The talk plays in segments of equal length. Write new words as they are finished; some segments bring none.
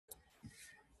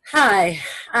Hi,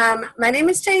 my name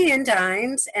is Diane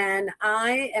Dines, and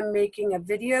I am making a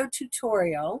video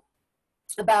tutorial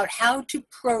about how to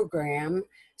program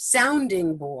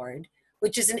SoundingBoard,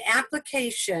 which is an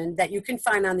application that you can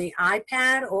find on the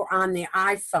iPad or on the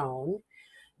iPhone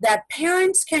that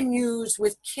parents can use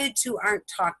with kids who aren't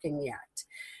talking yet.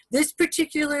 This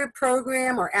particular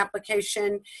program or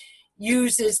application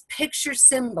uses picture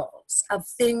symbols of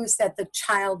things that the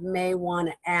child may want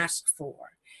to ask for.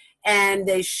 And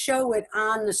they show it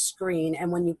on the screen,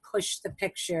 and when you push the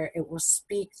picture, it will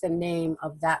speak the name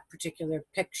of that particular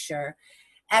picture.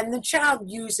 And the child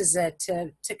uses it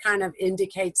to kind of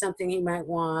indicate something he might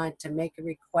want, to make a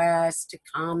request, to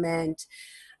comment.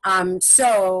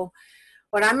 So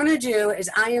what I'm going to do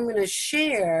is I am going to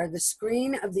share the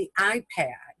screen of the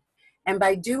iPad. And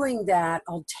by doing that,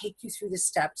 I'll take you through the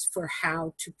steps for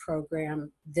how to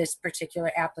program this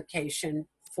particular application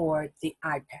for the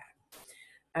iPad.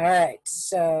 All right,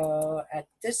 so at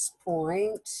this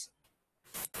point,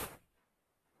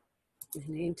 we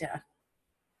need to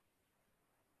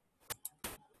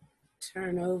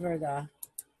turn over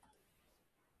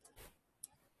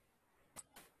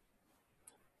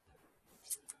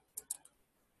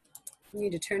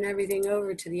everything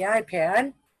over to the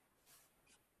iPad.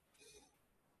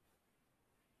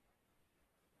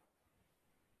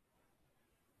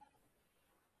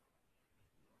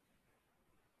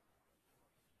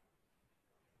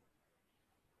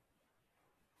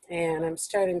 And I'm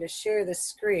starting to share the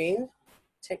screen.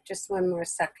 Take just one more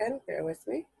second, bear with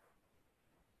me.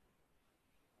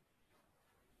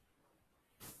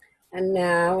 And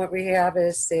now what we have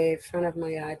is the front of my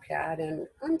iPad, and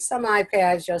on some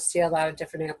iPads you'll see a lot of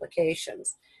different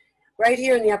applications. Right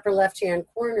here in the upper left-hand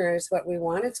corner is what we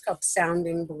want. It's called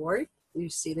SoundingBoard. You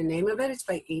see the name of it, it's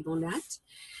by Ablenet.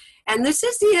 And this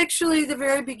is actually the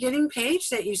very beginning page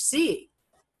that you see.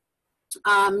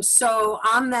 So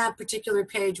on that particular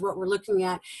page, what we're looking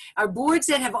at are boards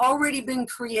that have already been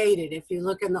created. If you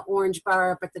look in the orange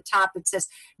bar up at the top, it says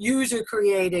user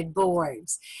created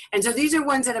boards. And so these are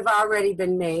ones that have already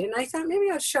been made. And I thought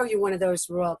maybe I'll show you one of those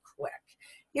real quick.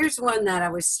 Here's one that I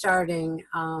was starting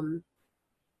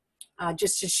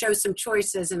just to show some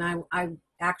choices, and I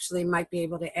actually might be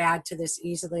able to add to this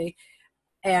easily.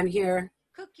 And here,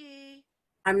 cookie.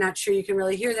 I'm not sure you can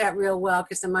really hear that real well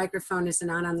because the microphone isn't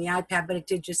on the iPad, but it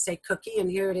did just say cookie, and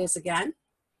here it is again.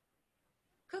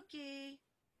 Cookie.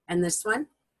 And this one?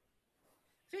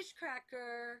 Fish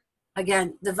cracker.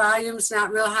 Again, the volume's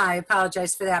not real high, I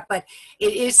apologize for that, but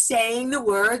it is saying the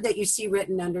word that you see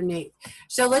written underneath.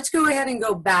 So let's go ahead and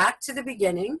go back to the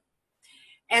beginning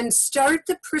and start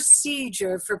the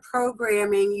procedure for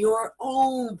programming your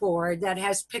own board that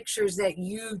has pictures that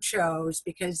you chose,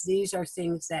 because these are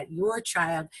things that your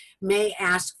child may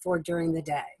ask for during the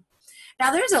day.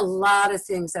 Now, there's a lot of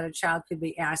things that a child could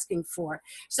be asking for.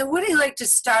 So what I like to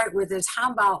start with is,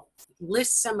 how about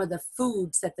list some of the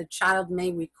foods that the child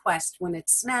may request when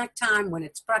it's snack time, when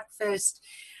it's breakfast.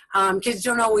 Kids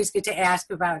don't always get to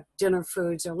ask about dinner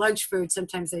foods or lunch foods.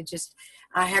 Sometimes they just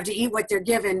have to eat what they're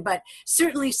given, but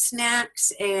certainly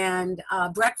snacks and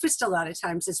breakfast a lot of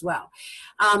times as well.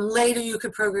 Later you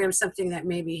could program something that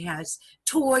maybe has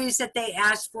toys that they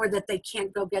ask for that they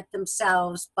can't go get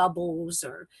themselves, bubbles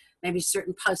or maybe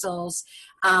certain puzzles.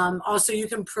 Also, you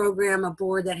can program a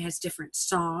board that has different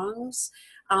songs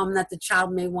that the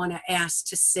child may want to ask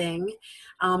to sing.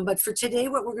 But for today,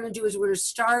 what we're going to do is we're going to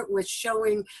start with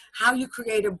showing how you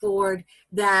create a board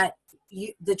that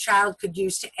the child could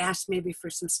use to ask maybe for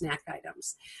some snack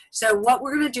items. So what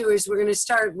we're going to do is we're going to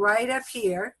start right up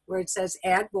here where it says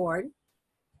add board.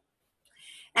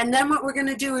 And then what we're going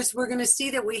to do is we're going to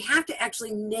see that we have to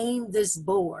actually name this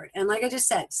board. And like I just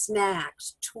said,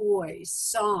 snacks, toys,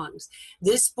 songs.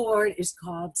 This board is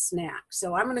called snack.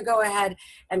 So I'm going to go ahead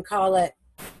and call it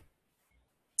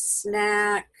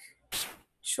snack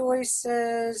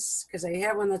choices, because I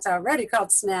have one that's already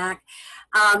called snack.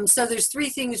 So there's three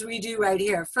things we do right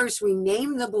here. First, we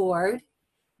name the board.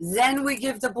 Then we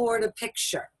give the board a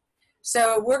picture.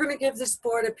 So we're going to give this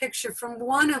board a picture from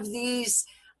one of these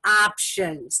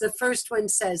options. The first one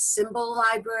says symbol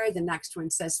library. The next one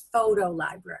says photo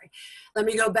library. Let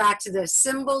me go back to the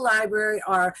symbol library.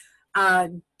 Are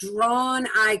drawn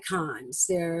icons.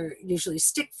 They're usually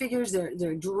stick figures.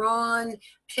 They're drawn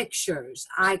pictures,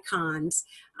 icons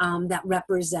that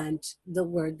represent the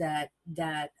word that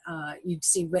you'd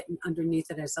see written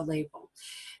underneath it as a label.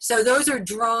 So those are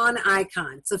drawn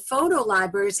icons. The photo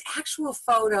library is actual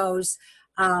photos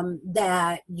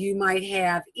that you might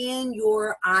have in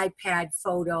your iPad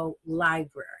photo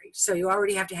library. So you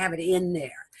already have to have it in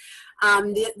there.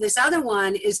 This other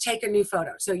one is take a new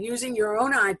photo. So using your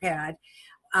own iPad,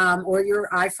 or your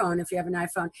iPhone if you have an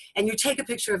iPhone, and you take a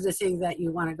picture of the thing that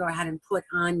you want to go ahead and put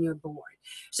on your board.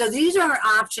 So these are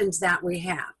options that we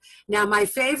have. Now, my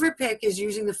favorite pick is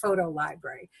using the photo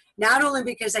library, not only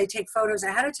because I take photos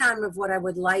ahead of time of what I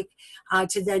would like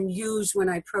to then use when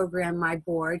I program my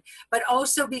board, but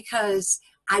also because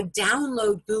I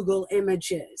download Google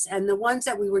Images, and the ones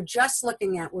that we were just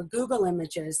looking at were Google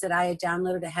Images that I had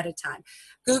downloaded ahead of time.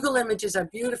 Google Images are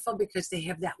beautiful because they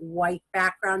have that white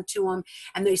background to them,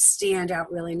 and they stand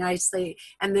out really nicely,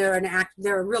 and they're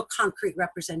a real concrete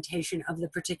representation of the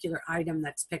particular item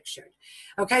that's pictured.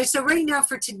 Okay, so right now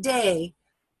for today,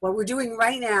 what we're doing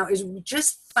right now is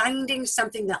just finding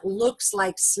something that looks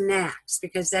like snacks,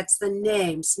 because that's the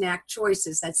name, Snack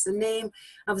Choices. That's the name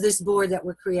of this board that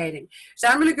we're creating. So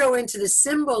I'm going to go into the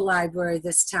symbol library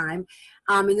this time.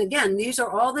 And again, these are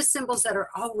all the symbols that are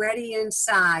already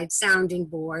inside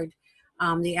SoundingBoard,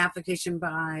 the application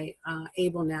by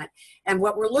Ablenet. And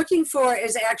what we're looking for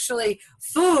is actually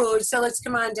food. So let's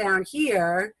come on down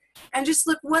here and just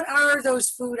look, what are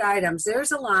those food items?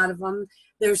 There's a lot of them.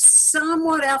 They're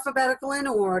somewhat alphabetical in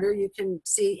order. You can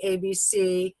see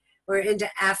ABC. We're into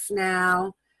F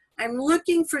now. I'm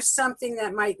looking for something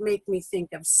that might make me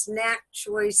think of Snack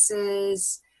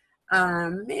Choices.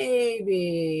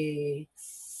 Maybe,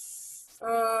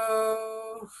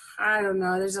 oh, I don't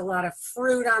know. There's a lot of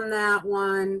fruit on that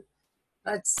one.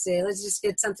 Let's see. Let's just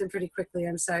get something pretty quickly.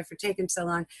 I'm sorry for taking so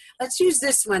long. Let's use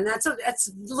this one. That's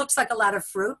looks like a lot of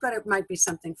fruit, but it might be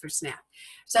something for snack.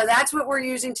 So that's what we're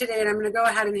using today, and I'm going to go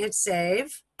ahead and hit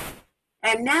save.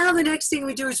 And now the next thing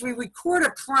we do is we record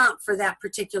a prompt for that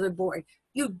particular board.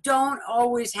 You don't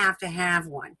always have to have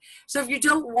one. So if you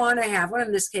don't want to have one,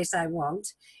 in this case I won't,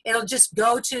 it'll just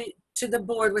go to the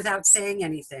board without saying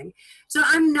anything. So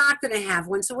I'm not going to have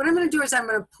one. So what I'm going to do is I'm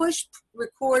going to push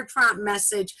record prompt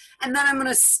message, and then I'm going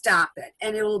to stop it,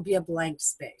 and it will be a blank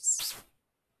space.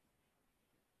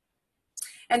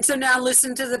 And so now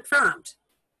listen to the prompt.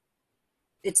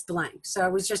 It's blank, so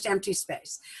it was just empty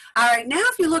space. All right, now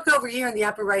if you look over here in the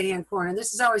upper right-hand corner,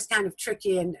 this is always kind of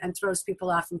tricky and throws people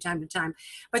off from time to time,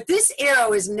 but this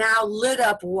arrow is now lit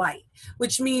up white,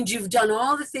 which means you've done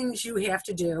all the things you have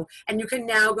to do, and you can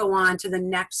now go on to the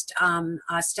next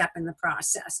step in the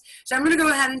process. So I'm going to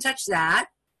go ahead and touch that,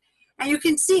 and you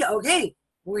can see, okay,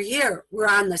 we're here. We're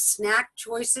on the Snack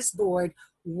Choices board.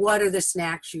 What are the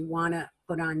snacks you want to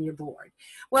put on your board?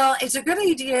 Well, it's a good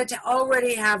idea to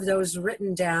already have those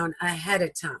written down ahead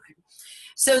of time.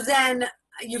 So then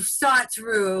you've thought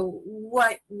through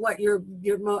what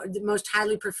the most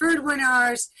highly preferred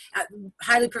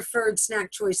highly preferred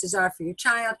snack choices are for your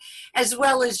child, as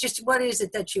well as just what is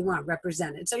it that you want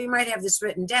represented. So you might have this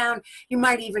written down. You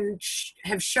might even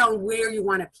have shown where you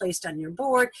want it placed on your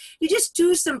board. You just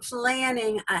do some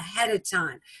planning ahead of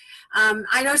time.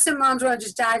 I know some moms want to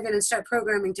just dive in and start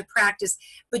programming to practice,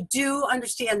 but do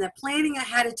understand that planning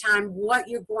ahead of time what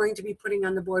you're going to be putting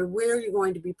on the board, where you're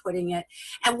going to be putting it,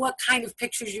 and what kind of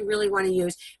pictures you really want to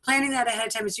use. Planning that ahead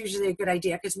of time is usually a good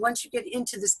idea, because once you get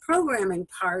into this programming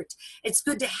part, it's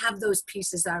good to have those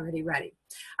pieces already ready.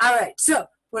 All right, so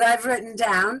what I've written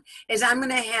down is I'm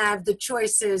going to have the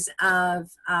choices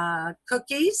of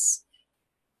cookies,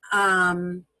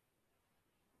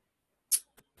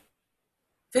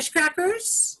 fish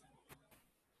crackers,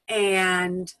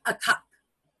 and a cup.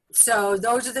 So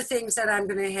those are the things that I'm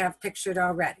going to have pictured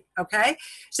already, okay?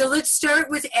 So let's start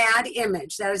with add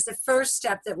image. That is the first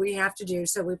step that we have to do.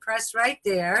 So we press right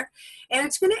there, and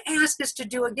it's going to ask us to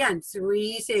do, again,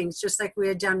 3 things, just like we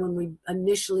had done when we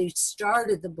initially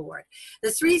started the board.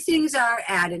 The 3 things are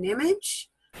add an image,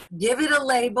 give it a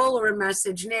label or a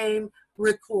message name,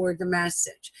 record the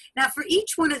message. Now for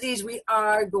each one of these, we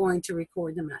are going to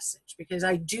record the message, because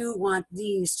I do want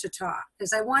these to talk,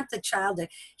 because I want the child to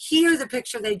hear the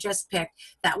picture they just picked.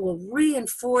 That will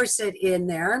reinforce it in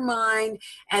their mind,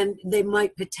 and they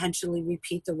might potentially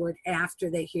repeat the word after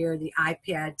they hear the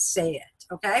iPad say it.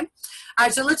 Okay? All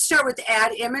right, so let's start with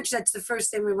add image. That's the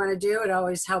first thing we want to do. It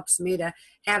always helps me to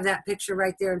have that picture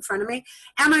right there in front of me.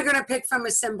 Am I going to pick from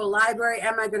a symbol library?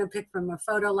 Am I going to pick from a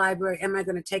photo library? Am I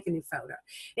going to take a new photo?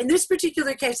 In this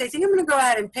particular case, I think I'm going to go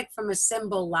ahead and pick from a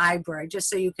symbol library, just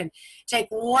so you can take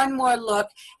one more look.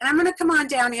 And I'm going to come on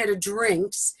down here to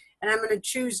drinks, and I'm going to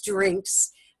choose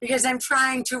drinks, because I'm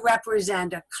trying to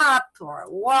represent a cup or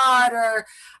a water,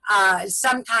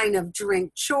 some kind of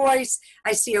drink choice.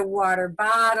 I see a water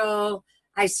bottle,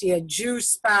 I see a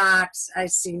juice box, I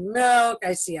see milk,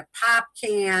 I see a pop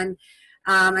can,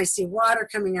 I see water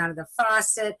coming out of the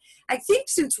faucet. I think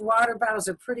since water bottles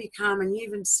are pretty common, you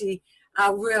even see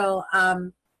a real,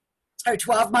 or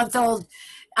 12-month-old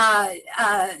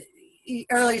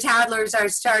early toddlers are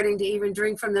starting to even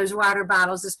drink from those water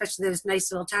bottles, especially those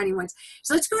nice little tiny ones.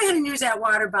 So let's go ahead and use that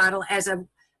water bottle as a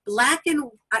black and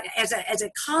as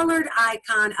a colored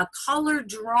icon, a color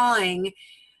drawing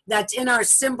that's in our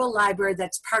symbol library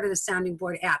that's part of the Sounding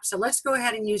Board app. So let's go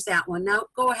ahead and use that one. Now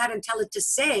go ahead and tell it to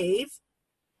save.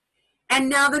 And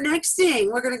now the next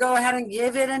thing, we're going to go ahead and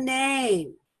give it a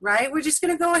name, right? We're just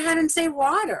going to go ahead and say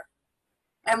water.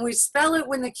 And we spell it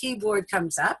when the keyboard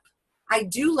comes up. I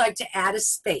do like to add a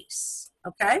space,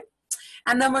 okay?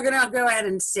 And then we're gonna go ahead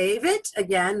and save it.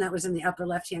 Again, that was in the upper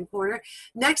left-hand corner.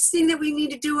 Next thing that we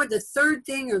need to do, or the third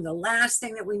thing, or the last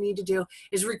thing that we need to do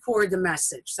is record the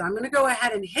message. So I'm gonna go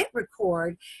ahead and hit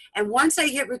record. And once I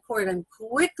hit record, I'm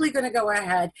quickly gonna go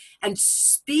ahead and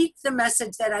speak the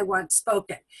message that I want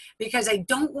spoken, because I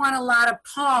don't want a lot of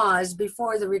pause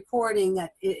before the recording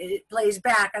that it plays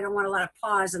back. I don't want a lot of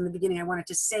pause in the beginning. I want it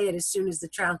to say it as soon as the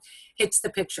child hits the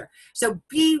picture. So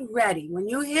be ready. When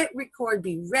you hit record,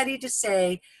 be ready to say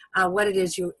what it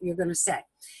is you're going to say.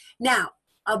 Now,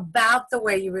 about the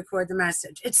way you record the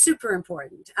message. It's super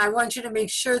important. I want you to make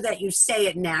sure that you say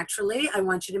it naturally. I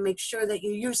want you to make sure that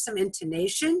you use some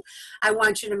intonation. I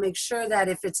want you to make sure that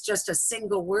if it's just a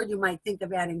single word, you might think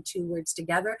of adding two words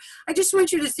together. I just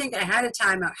want you to think ahead of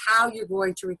time of how you're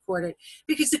going to record it,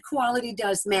 because the quality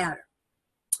does matter.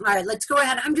 All right, let's go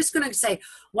ahead. I'm just going to say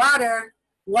water,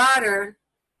 water,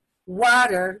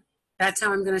 water. That's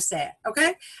how I'm going to say it,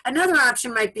 okay? Another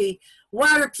option might be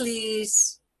water,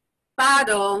 please,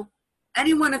 bottle,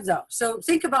 any one of those. So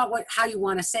think about how you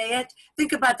want to say it.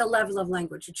 Think about the level of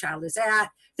language your child is at.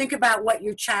 Think about what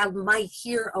your child might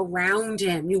hear around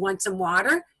him. You want some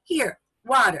water? Here,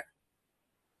 water.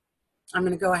 I'm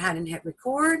going to go ahead and hit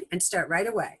record and start right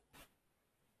away.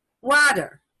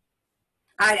 Water.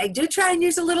 I did try and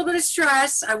use a little bit of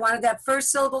stress. I wanted that first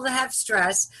syllable to have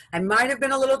stress. I might have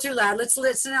been a little too loud. Let's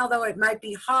listen, although it might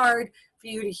be hard for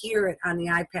you to hear it on the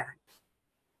iPad.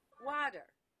 Water.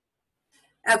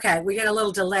 Okay, we get a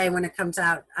little delay when it comes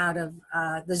out of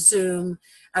the Zoom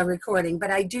recording, but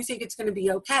I do think it's going to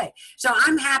be okay. So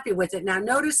I'm happy with it. Now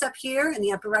notice up here in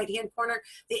the upper right-hand corner,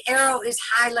 the arrow is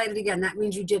highlighted again. That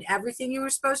means you did everything you were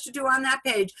supposed to do on that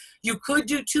page. You could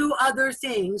do two other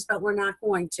things, but we're not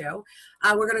going to.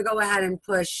 We're going to go ahead and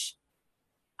push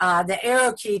the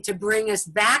arrow key to bring us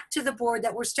back to the board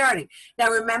that we're starting. Now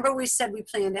remember, we said we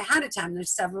planned ahead of time. There's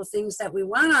several things that we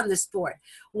want on this board.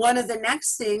 One of the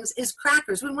next things is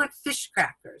crackers. We want fish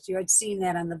crackers. You had seen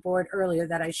that on the board earlier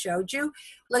that I showed you.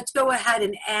 Let's go ahead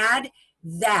and add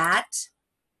that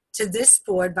to this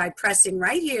board by pressing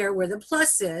right here where the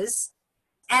plus is.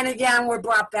 And again, we're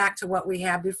brought back to what we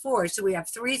had before. So we have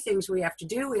three things we have to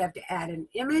do. We have to add an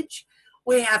image.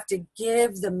 We have to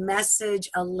give the message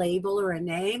a label or a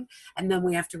name, and then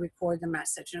we have to record the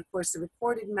message. And of course, the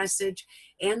recorded message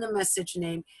and the message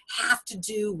name have to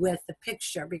do with the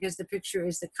picture, because the picture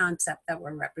is the concept that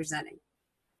we're representing.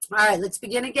 All right, let's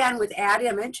begin again with add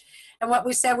image. And what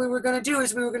we said we were going to do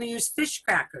is we were going to use fish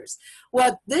crackers.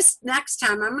 Well, this next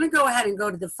time, I'm going to go ahead and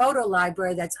go to the photo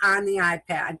library that's on the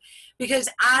iPad, because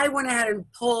I went ahead and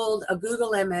pulled a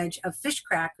Google image of fish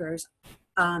crackers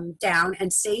down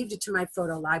and saved it to my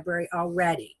photo library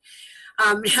already.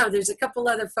 Now there's a couple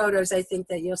other photos I think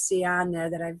that you'll see on there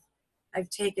that I've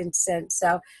taken since.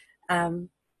 So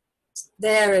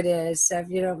there it is. So if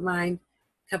you don't mind,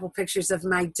 a couple pictures of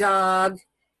my dog.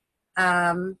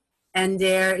 And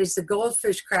there is the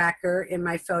goldfish cracker in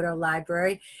my photo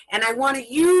library. And I want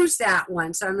to use that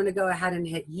one. So I'm going to go ahead and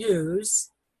hit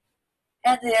use.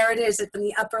 And there it is in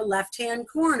the upper left-hand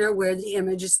corner where the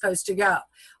image is supposed to go.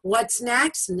 What's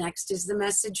next? Next is the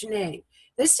message name.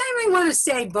 This time I want to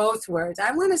say both words.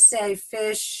 I want to say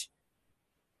fish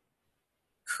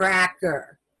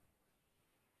cracker.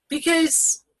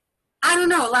 Because, I don't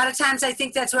know, a lot of times I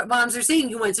think that's what moms are saying.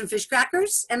 You want some fish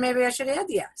crackers? And maybe I should add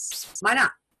the S. Why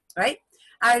not? Right?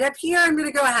 All right, up here I'm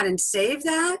going to go ahead and save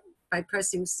that by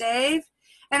pressing save.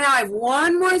 And now I have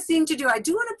one more thing to do. I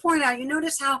do want to point out, you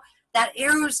notice how that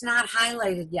arrow is not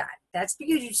highlighted yet. That's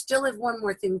because you still have one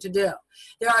more thing to do.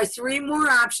 There are three more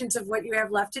options of what you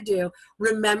have left to do.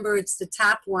 Remember, it's the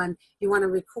top one. You want to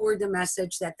record the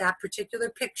message that that particular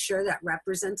picture that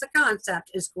represents a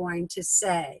concept is going to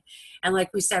say. And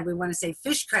like we said, we want to say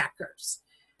fish crackers.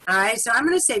 All right, so I'm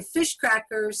going to say fish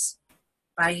crackers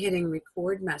by hitting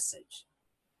record message.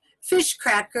 Fish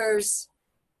crackers.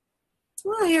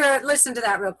 Well, here, listen to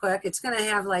that real quick. It's going to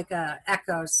have like a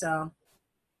echo, so.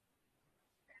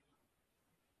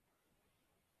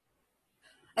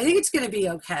 I think it's going to be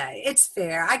okay. It's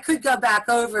fair. I could go back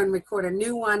over and record a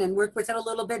new one and work with it a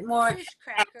little bit more.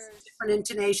 Add some different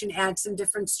intonation, add some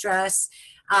different stress.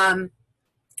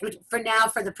 for now,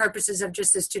 for the purposes of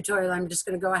just this tutorial, I'm just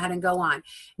going to go ahead and go on.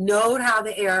 Note how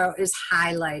the arrow is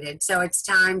highlighted. So it's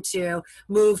time to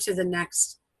move to the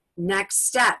next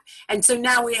step. And so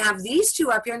now we have these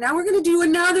two up here. Now we're going to do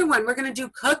another one. We're going to do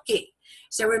cookie.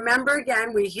 So remember,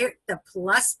 again, we hit the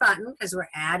plus button because we're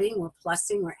adding, we're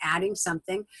plussing, we're adding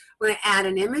something. We're going to add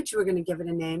an image, we're going to give it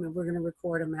a name, and we're going to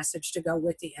record a message to go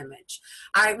with the image.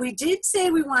 All right, we did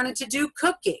say we wanted to do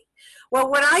cookie. Well,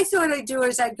 what I thought I'd do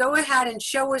is I'd go ahead and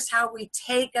show us how we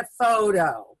take a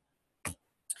photo.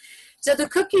 So the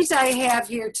cookies I have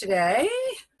here today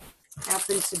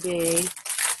happen to be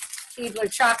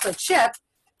Keebler chocolate chip.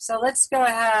 So let's go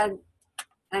ahead,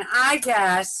 and I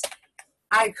guess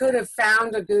I could have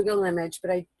found a Google image,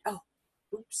 but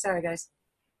sorry guys.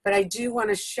 But I do want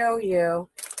to show you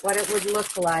what it would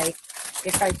look like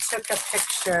if I took a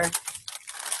picture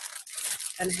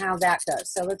and how that goes.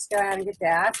 So let's go ahead and get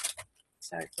that.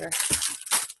 Sorry for,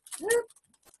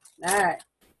 all right.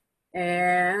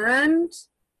 And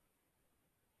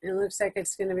it looks like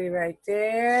it's going to be right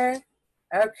there.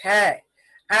 Okay.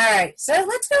 All right. So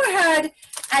let's go ahead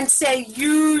and say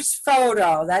use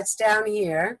photo. That's down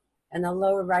here in the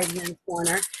lower right-hand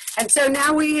corner. And so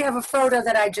now we have a photo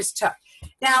that I just took.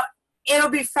 Now, it'll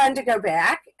be fun to go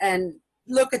back and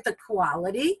look at the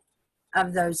quality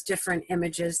of those different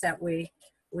images that we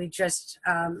just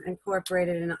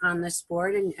incorporated on this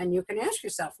board. And you can ask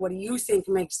yourself, what do you think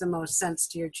makes the most sense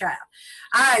to your child?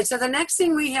 All right, so the next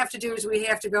thing we have to do is we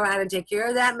have to go ahead and take care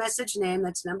of that message name.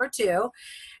 That's number 2.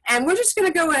 And we're just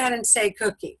going to go ahead and say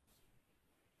cookie.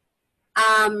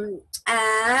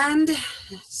 And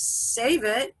save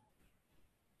it.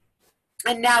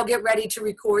 And now get ready to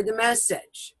record the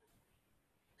message.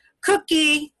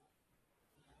 Cookie.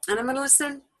 And I'm going to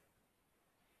listen.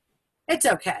 It's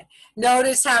okay.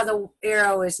 Notice how the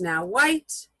arrow is now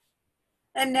white.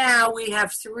 And now we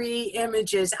have 3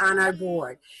 images on our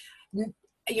board.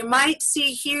 You might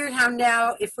see here how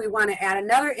now if we want to add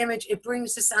another image, it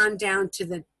brings us on down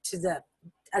to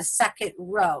a second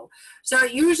row. So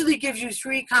it usually gives you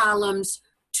 3 columns,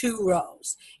 2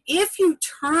 rows. If you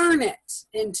turn it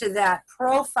into that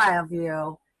profile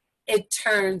view, it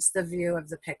turns the view of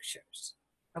the pictures.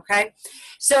 Okay?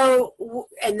 So,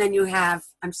 and then you have,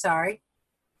 I'm sorry,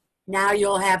 now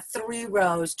you'll have 3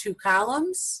 rows, 2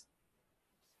 columns,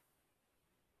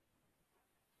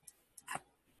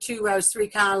 2 rows, 3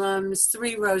 columns,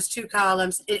 3 rows, 2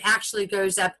 columns. It actually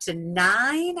goes up to 9,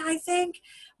 I think,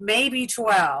 maybe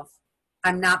 12.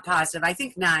 I'm not positive. I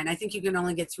think 9. I think you can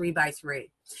only get 3 by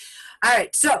 3. All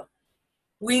right, so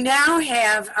we now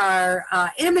have our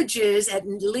images at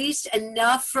least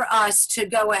enough for us to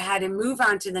go ahead and move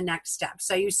on to the next step.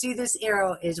 So you see this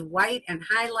arrow is white and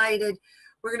highlighted.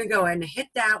 We're going to go ahead and hit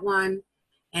that one.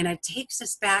 And it takes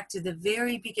us back to the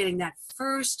very beginning, that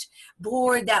first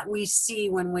board that we see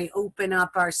when we open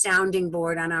up our sounding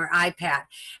board on our iPad.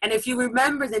 And if you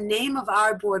remember, the name of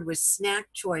our board was Snack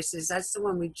Choices. That's the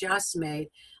one we just made.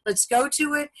 Let's go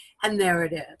to it, and there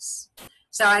it is.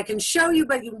 So I can show you,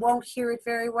 but you won't hear it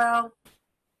very well.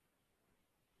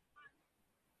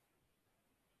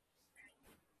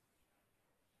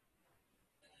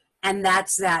 And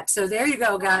that's that. So there you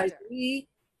go, guys.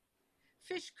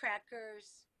 Fish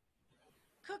crackers,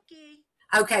 cookie.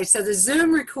 Okay, so the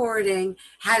Zoom recording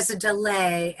has a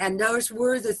delay, and those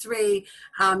were the 3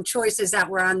 choices that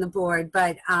were on the board,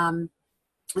 but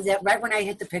that right when I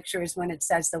hit the picture is when it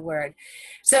says the word.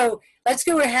 So let's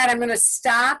go ahead. I'm going to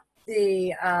stop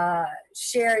the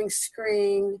sharing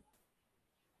screen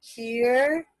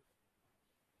here.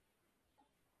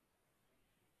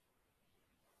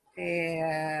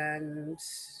 And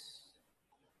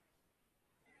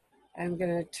I'm going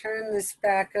to turn this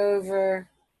back over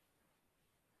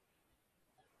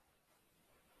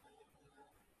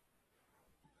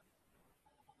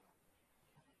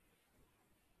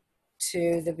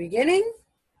to the beginning.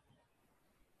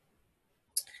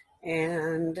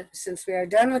 And since we are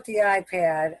done with the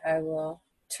iPad, I will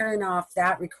turn off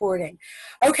that recording.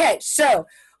 Okay, so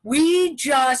we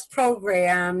just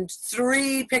programmed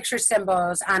 3 picture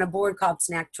symbols on a board called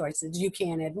Snack Choices. You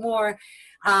can add more.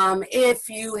 If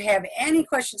you have any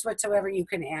questions whatsoever, you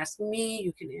can ask me.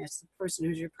 You can ask the person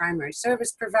who's your primary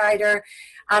service provider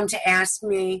to ask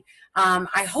me.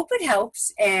 I hope it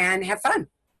helps, and have fun.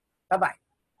 Bye-bye.